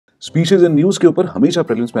Species and news के ऊपर हमेशा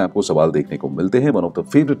प्रीलिम्स में आपको सवाल देखने को मिलते हैं। One of the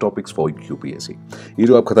favourite topics for UPSC. ये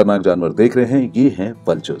जो आप खतरनाक जानवर देख रहे हैं ये हैं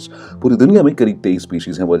वल्चर्स। पूरी दुनिया में करीब 23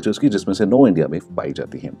 स्पीशीज हैं वल्चर्स की, जिसमें से 9 इंडिया में पाई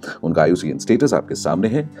जाती हैं। उनका IUCN स्टेटस आपके सामने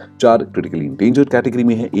है। 4 क्रिटिकली इंडेंजर्ड कैटेगरी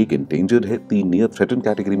में है, 1 इंडेंजर्ड है, 3 नियर थ्रेटन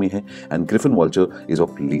कैटेगरी में है and Griffin vulture is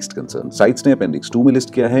of least concern. Sites ने अपेंडिक्स 2 में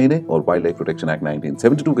लिस्ट किया है इन्हें और वाइल्ड लाइफ प्रोटेक्शन एक्ट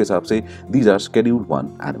 1972 के हिसाब से these are scheduled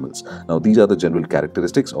 1 animals. Now these are the general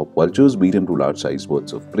characteristics of vultures, medium to large size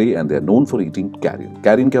birds of pray and they are known for eating carrion।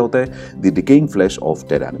 Carrion क्या होता है? The decaying flesh of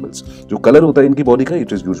dead animals। जो colour होता है इनकी body का,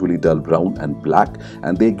 it is usually dull brown and black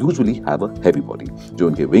and they usually have a heavy body। जो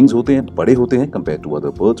इनके wings होते हैं बड़े होते हैं compared to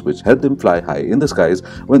other birds which help them fly high in the skies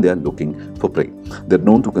when they are looking for prey। They're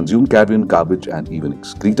known to consume carrion, garbage and even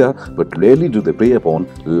excreta, but rarely do they prey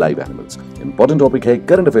upon live animals। Important topic है,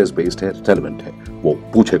 current affairs based है, relevant है, वो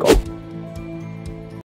पूछेगा।